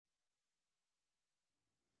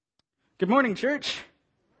Good morning, church.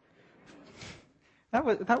 That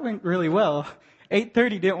went really well.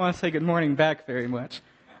 8:30 didn't want to say good morning back very much.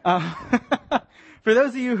 For those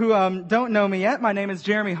of you who don't know me yet, my name is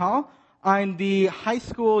Jeremy Hall. I'm the high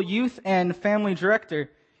school youth and family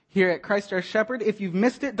director here at Christ Our Shepherd. If you've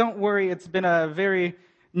missed it, don't worry. It's been a very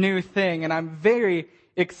new thing, and I'm very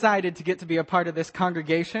excited to get to be a part of this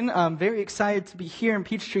congregation. I'm very excited to be here in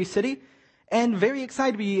Peachtree City, and very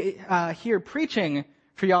excited to be here preaching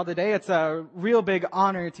for y'all today. It's a real big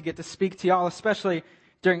honor to get to speak to y'all, especially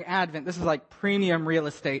during Advent. This is like premium real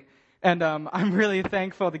estate, and I'm really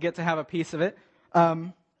thankful to get to have a piece of it.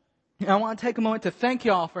 I want to take a moment to thank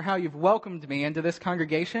y'all for how you've welcomed me into this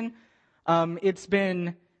congregation. It's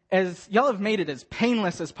been, as y'all have made it as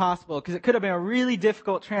painless as possible, because it could have been a really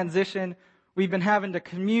difficult transition. We've been having to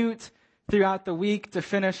commute throughout the week to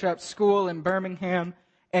finish up school in Birmingham,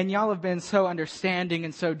 and y'all have been so understanding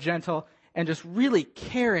and so gentle and just really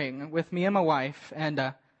caring with me and my wife,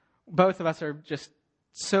 and both of us are just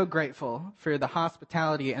so grateful for the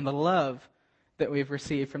hospitality and the love that we've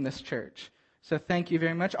received from this church. So thank you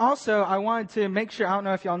very much. Also, I wanted to make sure, I don't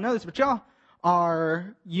know if y'all know this, but y'all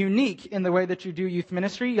are unique in the way that you do youth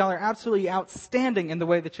ministry. Y'all are absolutely outstanding in the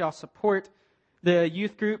way that y'all support the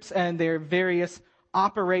youth groups and their various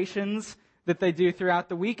operations that they do throughout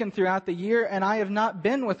the week and throughout the year. And I have not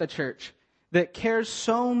been with a church that cares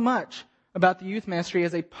so much about the youth ministry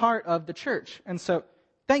as a part of the church. And so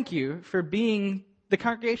thank you for being the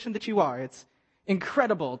congregation that you are. It's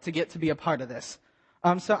incredible to get to be a part of this.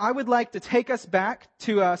 So I would like to take us back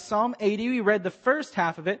to Psalm 80. We read the first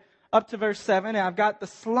half of it up to verse 7, and I've got the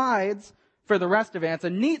slides for the rest of it. It's a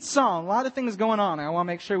neat psalm, a lot of things going on. I want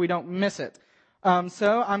to make sure we don't miss it.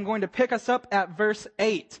 So I'm going to pick us up at verse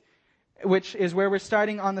 8, which is where we're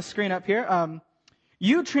starting on the screen up here.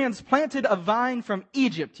 You transplanted a vine from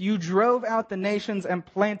Egypt. You drove out the nations and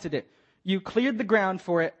planted it. You cleared the ground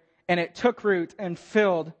for it, and it took root and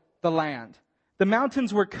filled the land. The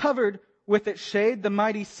mountains were covered with its shade, the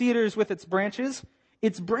mighty cedars with its branches.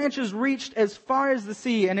 Its branches reached as far as the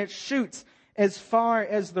sea, and its shoots as far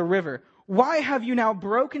as the river. Why have you now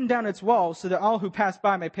broken down its walls so that all who pass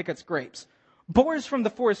by may pick its grapes? Boars from the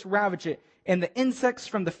forest ravage it, and the insects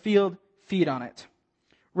from the field feed on it.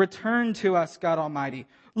 Return to us, God Almighty.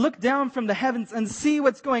 Look down from the heavens and see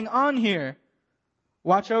what's going on here.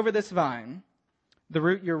 Watch over this vine, the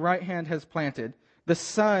root your right hand has planted, the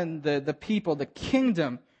son, the people, the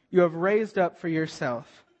kingdom you have raised up for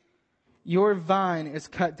yourself. Your vine is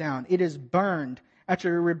cut down. It is burned. At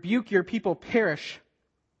your rebuke, your people perish.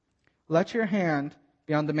 Let your hand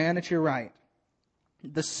be on the man at your right,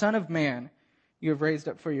 the Son of Man you have raised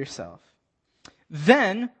up for yourself.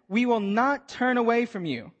 Then we will not turn away from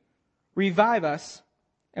you. Revive us,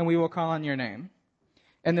 and we will call on your name.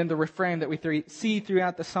 And then the refrain that we see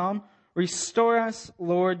throughout the psalm, restore us,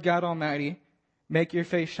 Lord God Almighty. Make your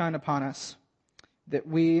face shine upon us, that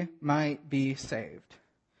we might be saved.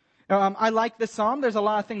 Now, I like this psalm. There's a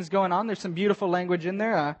lot of things going on. There's some beautiful language in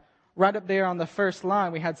there. Right up there on the first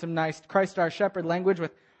line, we had some nice Christ our Shepherd language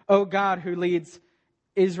with, O God, who leads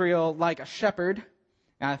Israel like a shepherd.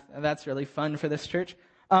 That's really fun for this church.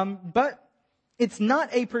 But it's not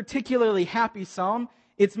a particularly happy psalm.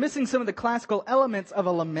 It's missing some of the classical elements of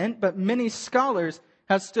a lament, but many scholars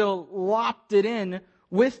have still lopped it in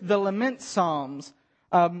with the lament psalms.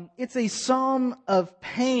 It's a psalm of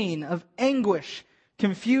pain, of anguish,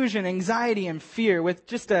 confusion, anxiety, and fear, with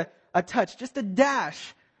just a touch, just a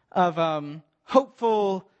dash of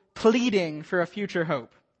hopeful pleading for a future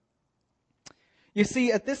hope. You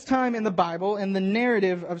see, at this time in the Bible, in the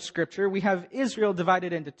narrative of Scripture, we have Israel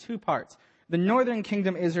divided into two parts. The northern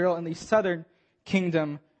kingdom, Israel, and the southern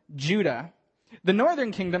kingdom, Judah. The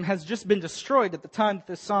northern kingdom has just been destroyed at the time that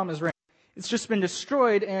this psalm is written. It's just been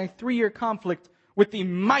destroyed in a 3-year conflict with the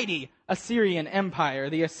mighty Assyrian Empire.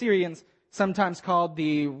 The Assyrians, sometimes called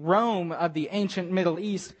the Rome of the ancient Middle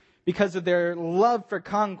East, because of their love for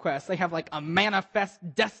conquest. They have like a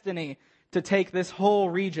manifest destiny to take this whole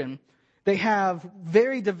region. They have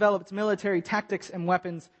very developed military tactics and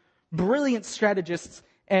weapons, brilliant strategists,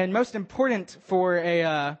 and most important for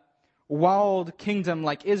a walled kingdom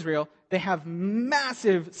like Israel, they have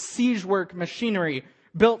massive siege work machinery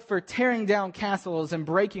built for tearing down castles and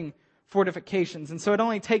breaking fortifications. And so it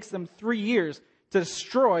only takes them 3 years to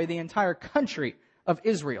destroy the entire country of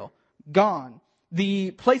Israel. Gone.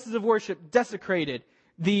 The places of worship desecrated.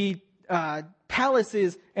 The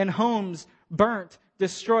palaces and homes burnt,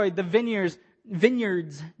 destroyed, the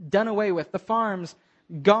vineyards done away with, the farms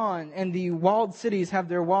gone, and the walled cities have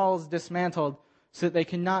their walls dismantled so that they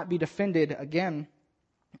cannot be defended again.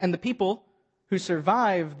 And the people who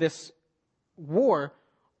survive this war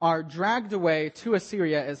are dragged away to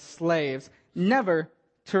Assyria as slaves, never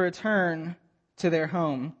to return to their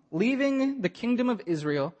home, leaving the kingdom of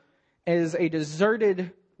Israel as a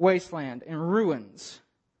deserted wasteland in ruins,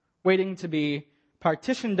 waiting to be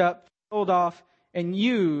partitioned up, sold off, and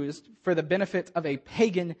used for the benefit of a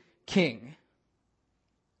pagan king.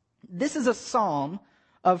 This is a psalm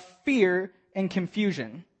of fear and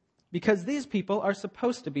confusion, because these people are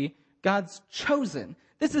supposed to be God's chosen.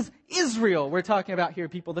 This is Israel we're talking about here,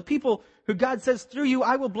 people. The people who God says, through you,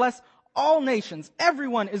 I will bless all nations.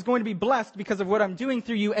 Everyone is going to be blessed because of what I'm doing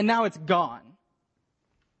through you, and now it's gone.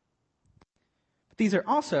 But these are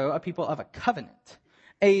also a people of a covenant,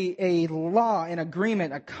 a law, an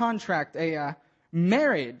agreement, a contract, a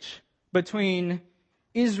marriage between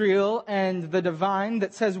Israel and the divine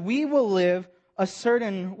that says we will live a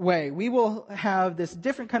certain way. We will have this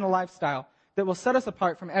different kind of lifestyle that will set us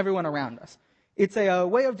apart from everyone around us. It's a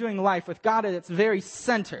way of doing life with God at its very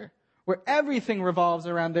center, where everything revolves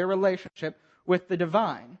around their relationship with the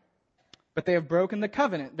divine. But they have broken the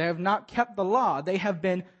covenant. They have not kept the law. They have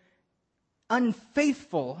been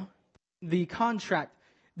unfaithful to the contract.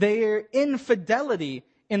 Their infidelity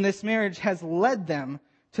in this marriage has led them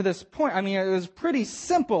to this point. I mean, it was pretty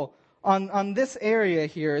simple on this area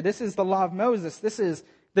here. This is the law of Moses. This is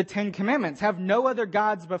the Ten Commandments. Have no other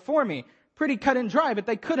gods before me. Pretty cut and dry, but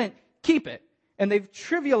they couldn't keep it. And they've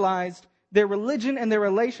trivialized their religion and their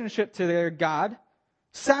relationship to their God,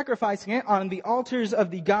 sacrificing it on the altars of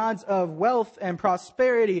the gods of wealth and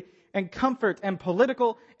prosperity and comfort and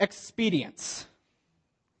political expedience.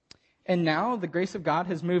 And now the grace of God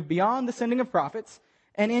has moved beyond the sending of prophets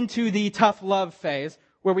and into the tough love phase,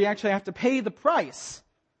 where we actually have to pay the price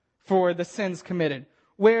for the sins committed,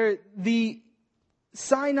 where the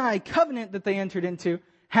Sinai covenant that they entered into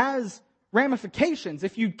has ramifications.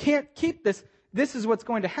 If you can't keep this, this is what's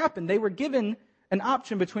going to happen. They were given an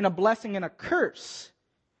option between a blessing and a curse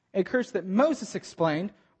that Moses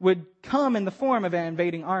explained would come in the form of an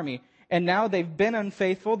invading army. And now they've been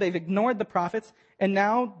unfaithful, they've ignored the prophets, and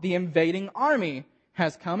now the invading army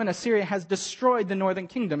has come, and Assyria has destroyed the northern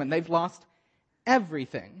kingdom, and they've lost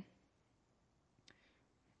everything.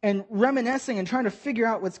 And reminiscing and trying to figure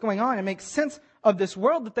out what's going on and make sense of this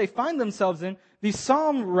world that they find themselves in, the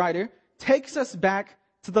psalm writer takes us back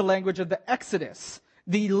to the language of the Exodus,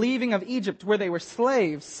 the leaving of Egypt where they were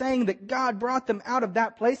slaves, saying that God brought them out of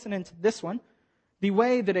that place and into this one, the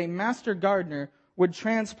way that a master gardener would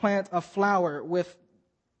transplant a flower with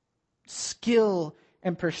skill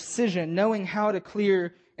and precision, knowing how to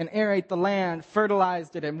clear and aerate the land,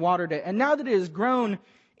 fertilized it and watered it. And now that it has grown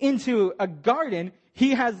into a garden,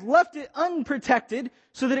 he has left it unprotected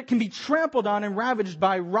so that it can be trampled on and ravaged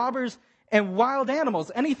by robbers and wild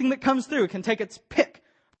animals. Anything that comes through can take its pick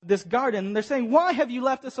of this garden. And they're saying, why have you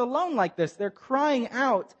left us alone like this? They're crying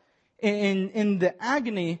out in the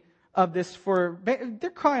agony of this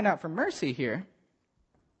they're crying out for mercy here,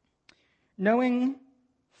 knowing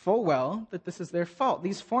full well that this is their fault.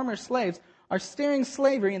 These former slaves are staring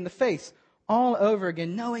slavery in the face all over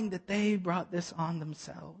again, knowing that they brought this on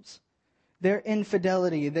themselves. Their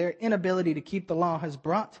infidelity, their inability to keep the law has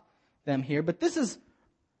brought them here. But this is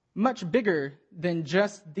much bigger than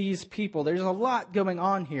just these people. There's a lot going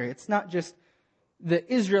on here. It's not just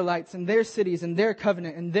the Israelites and their cities and their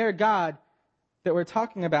covenant and their God that we're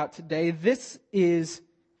talking about today. This is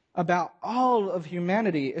about all of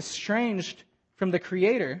humanity estranged from the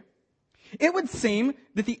Creator. It would seem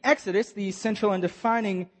that the Exodus, the central and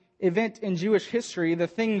defining event in Jewish history, the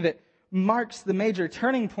thing that marks the major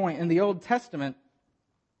turning point in the Old Testament,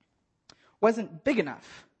 wasn't big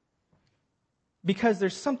enough. Because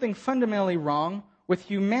there's something fundamentally wrong with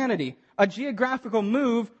humanity. A geographical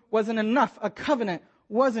move wasn't enough. A covenant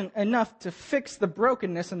wasn't enough to fix the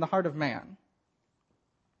brokenness in the heart of man.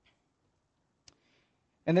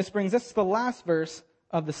 And this brings us to the last verse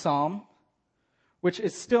of the psalm, which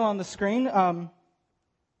is still on the screen,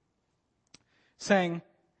 saying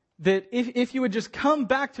that if you would just come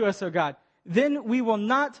back to us, O God, then we will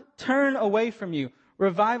not turn away from you.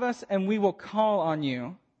 Revive us and we will call on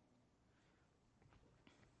you.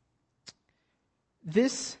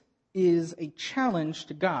 This is a challenge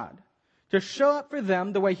to God, to show up for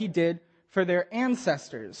them the way he did for their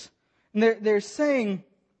ancestors. And they're saying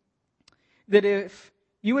that if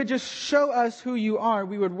you would just show us who you are,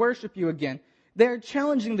 we would worship you again. They're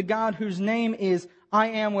challenging the God whose name is I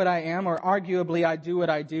am what I am, or arguably I do what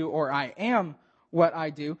I do, or I am what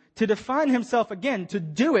I do, to define himself again, to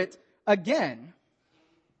do it again.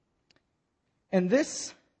 And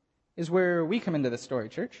this is where we come into the story,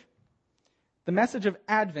 church. The message of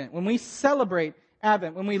Advent. When we celebrate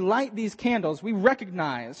Advent, when we light these candles, we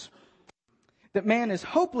recognize that man is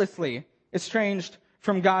hopelessly estranged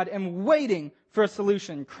from God and waiting for a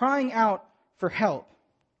solution, crying out for help.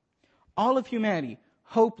 All of humanity,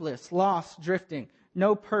 hopeless, lost, drifting,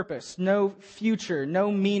 no purpose, no future,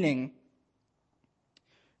 no meaning.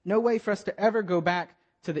 No way for us to ever go back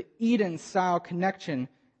to the Eden-style connection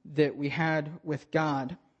that we had with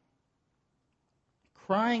God.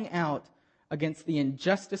 Crying out against the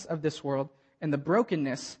injustice of this world and the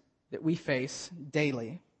brokenness that we face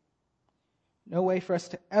daily. No way for us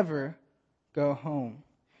to ever go home.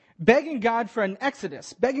 Begging God for an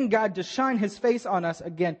exodus, begging God to shine his face on us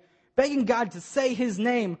again, begging God to say his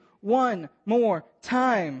name one more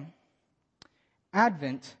time.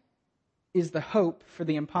 Advent is the hope for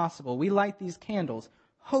the impossible. We light these candles,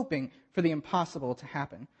 hoping for the impossible to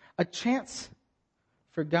happen. A chance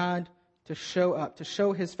for God to show up, to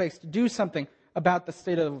show his face, to do something about the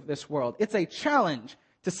state of this world. It's a challenge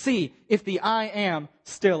to see if the I am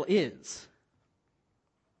still is.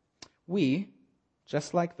 We,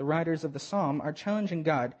 just like the writers of the psalm, are challenging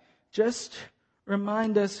God. Just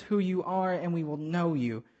remind us who you are and we will know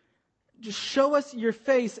you. Just show us your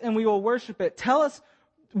face and we will worship it. Tell us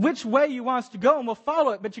which way you want us to go and we'll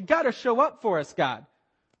follow it, but you got to show up for us, God.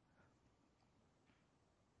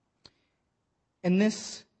 And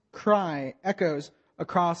this cry echoes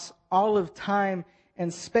across all of time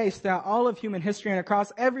and space, throughout all of human history and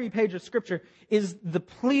across every page of Scripture, is the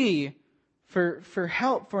plea for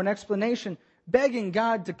help, for an explanation, begging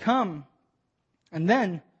God to come. And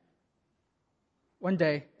then, one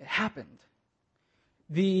day, it happened.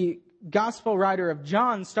 The gospel writer of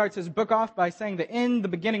John starts his book off by saying that in the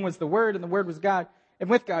beginning was the Word, and the Word was God, and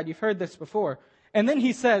with God. You've heard this before. And then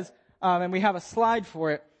he says, and we have a slide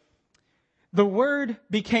for it, the Word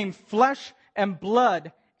became flesh and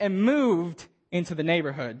blood and moved into the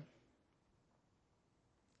neighborhood.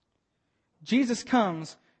 Jesus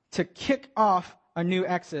comes to kick off a new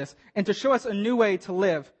exodus and to show us a new way to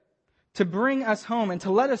live, to bring us home and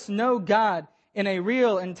to let us know God in a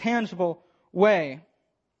real and tangible way.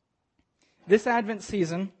 This Advent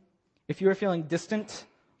season, if you are feeling distant,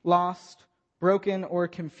 lost, broken, or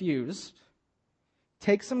confused,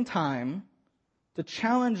 take some time to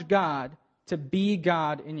challenge God to be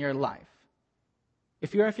God in your life.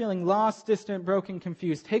 If you are feeling lost, distant, broken,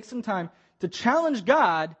 confused, take some time to challenge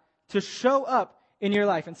God to show up in your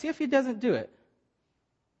life and see if he doesn't do it.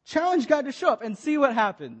 Challenge God to show up and see what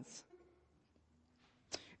happens.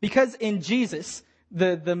 Because in Jesus,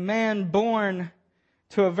 the man born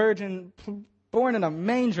to a virgin, born in a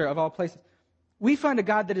manger of all places, we find a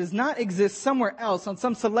God that does not exist somewhere else on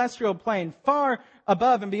some celestial plane, far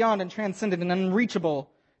above and beyond and transcendent and unreachable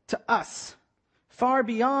to us, far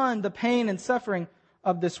beyond the pain and suffering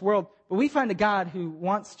of this world. But we find a God who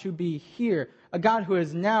wants to be here, a God who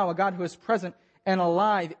is now, a God who is present and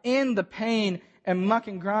alive in the pain and muck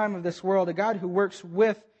and grime of this world, a God who works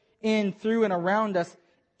with, in, through, and around us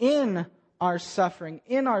in our suffering,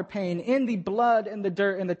 in our pain, in the blood and the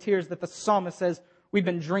dirt and the tears that the psalmist says we've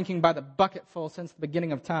been drinking by the bucketful since the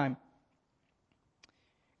beginning of time.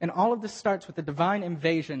 And all of this starts with the divine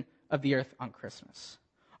invasion of the earth on Christmas.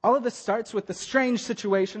 All of this starts with the strange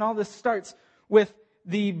situation. All this starts with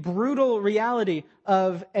the brutal reality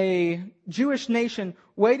of a Jewish nation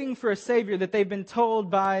waiting for a Savior that they've been told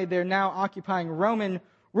by their now occupying Roman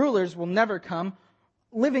rulers will never come,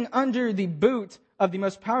 living under the boot of the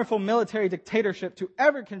most powerful military dictatorship to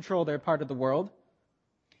ever control their part of the world.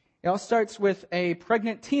 It all starts with a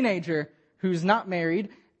pregnant teenager who's not married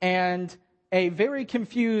and a very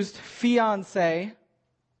confused fiancé.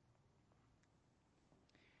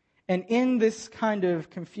 And in this kind of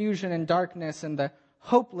confusion and darkness and the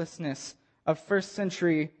hopelessness of first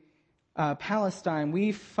century Palestine,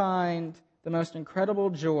 we find the most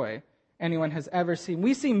incredible joy anyone has ever seen.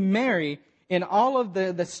 We see Mary in all of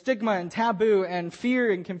the stigma and taboo and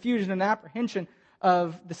fear and confusion and apprehension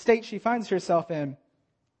of the state she finds herself in,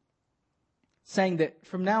 saying that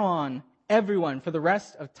from now on, everyone for the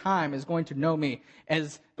rest of time is going to know me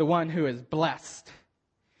as the one who is blessed.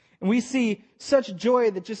 And we see such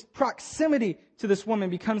joy that just proximity to this woman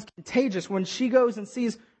becomes contagious. When she goes and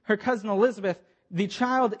sees her cousin Elizabeth, the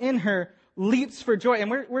child in her leaps for joy.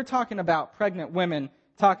 And we're talking about pregnant women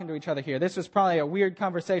talking to each other here. This was probably a weird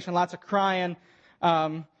conversation, lots of crying.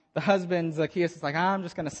 The husband, Zacchaeus, is like, I'm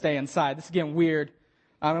just going to stay inside. This is getting weird.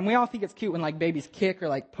 And we all think it's cute when babies kick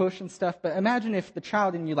or push and stuff. But imagine if the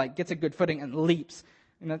child in you gets a good footing and leaps.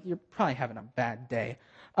 You're probably having a bad day.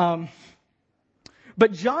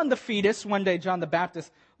 But John the fetus, one day John the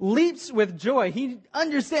Baptist, leaps with joy. He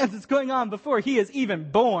understands what's going on before he is even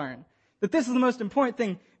born. That this is the most important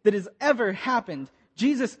thing that has ever happened.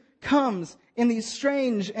 Jesus comes in these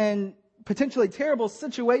strange and potentially terrible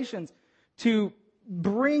situations to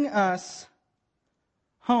bring us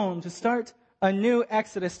home, to start a new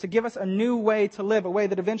exodus, to give us a new way to live, a way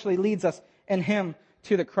that eventually leads us in him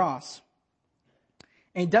to the cross.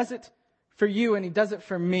 And he does it for you and he does it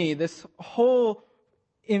for me. This whole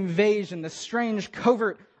invasion, this strange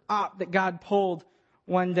covert op that God pulled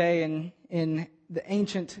one day in the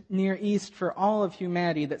ancient Near East for all of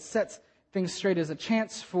humanity, that sets things straight as a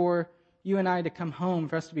chance for you and I to come home,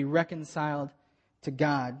 for us to be reconciled to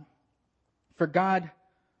God. For God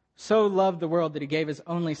so loved the world that he gave his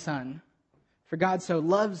only Son. For God so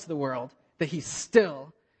loves the world that he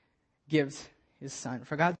still gives his Son.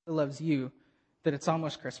 For God so loves you that it's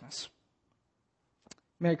almost Christmas.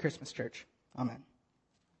 Merry Christmas, church. Amen.